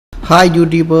Hi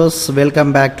YouTubers,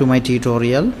 welcome back to my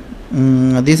tutorial.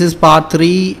 This is part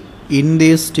 3. In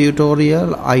this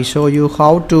tutorial I show you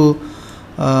how to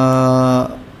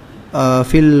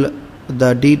fill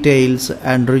the details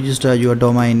and register your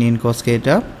domain in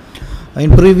Hostgator.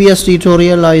 In previous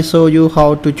tutorial I show you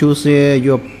how to choose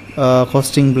your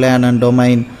hosting plan and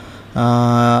domain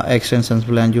extensions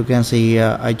plan. You can see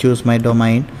here I choose my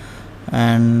domain,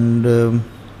 and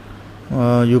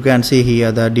you can see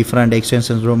here the different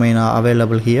extensions domain are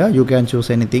available here. You can choose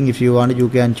anything. If you want, you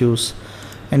can choose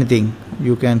anything.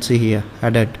 You can see here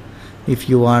added. If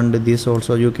you want this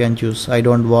also, you can choose. I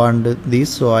don't want this,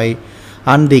 so I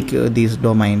untick these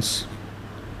domains.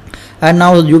 And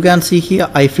now you can see here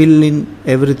I fill in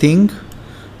everything,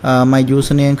 my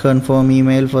username, confirm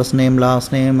email, first name,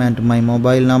 last name, and my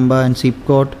mobile number and zip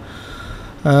code,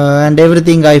 and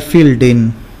everything I filled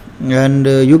in. And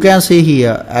you can see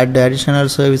here add additional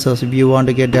services. If you want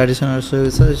to get additional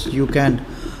services, you can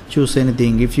choose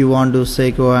anything. If you want to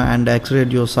say go and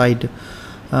accelerate your site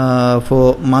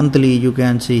for monthly, you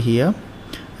can see here,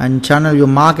 and channel your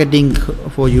marketing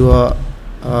for your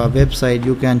website,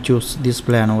 you can choose this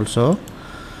plan also.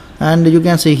 And you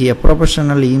can see here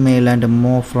professional email and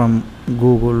more from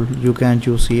Google, you can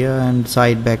choose here, and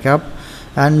site backup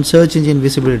and search engine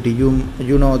visibility. You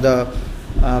know the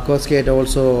Hostgator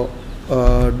also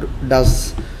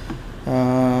does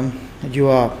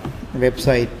your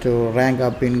website to rank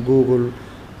up in Google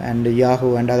and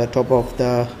Yahoo and other top of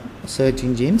the search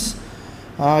engines.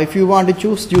 If you want to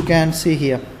choose, you can see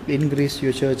here increase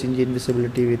your search engine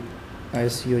visibility with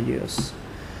SEO years.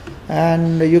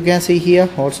 And you can see here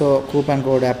also coupon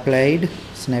code applied,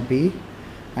 snappy,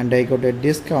 and I got a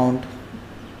discount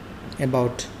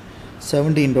about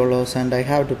 $17, and I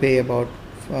have to pay about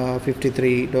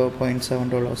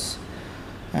 $53.7.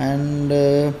 and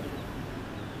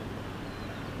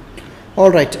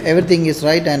all right, everything is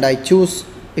right. And I choose,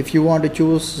 if you want to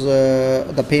choose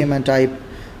the payment type,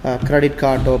 credit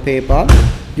card or PayPal,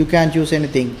 you can choose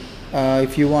anything.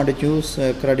 If you want to choose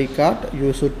credit card,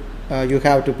 you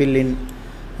have to fill in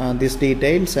these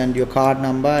details and your card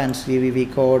number and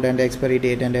CVV code and expiry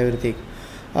date and everything.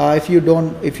 If you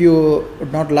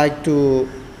would not like to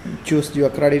choose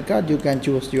your credit card, you can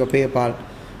choose your PayPal.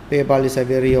 PayPal is a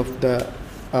very of the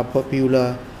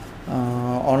popular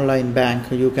online bank.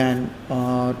 You can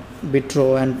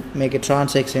withdraw and make a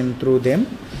transaction through them.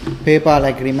 PayPal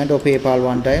agreement or PayPal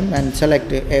one time, and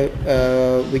select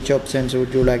which options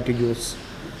would you like to use,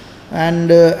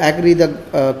 and agree the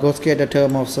Hostgator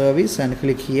term of service and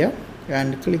click here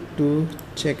and click to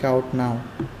check out now.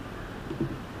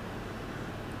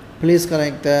 Please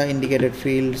correct the indicated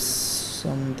fields.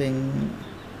 Something,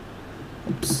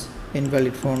 oops,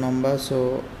 invalid phone number,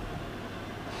 so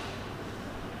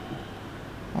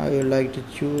I would like to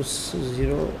choose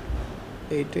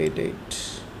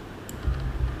 0888.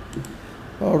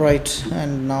 Alright,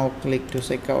 and now click to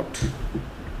check out.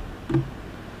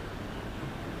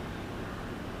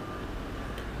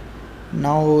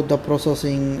 Now the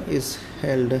processing is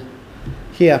held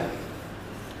here.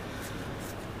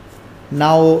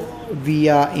 Now we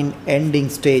are in ending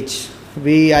stage.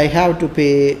 I have to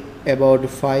pay about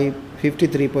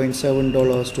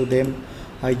 $53.7 to them.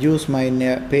 I use my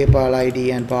PayPal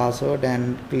ID and password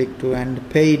and click to and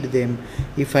paid them.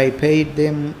 If I paid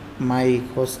them, my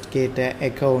Hostgator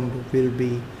account will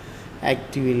be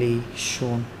actively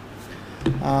shown.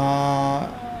 I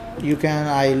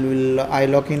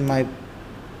log in my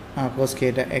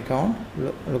Hostgator account.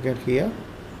 Look at here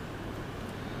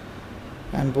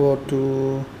and go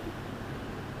to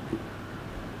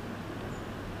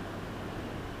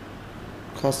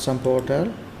custom portal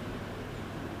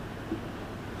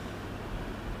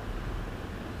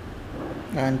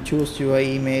and choose your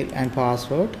email and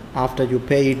password after you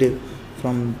paid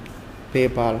from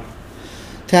PayPal.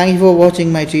 Thank you for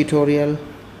watching my tutorial.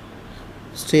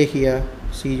 Stay here.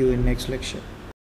 See you in next lecture.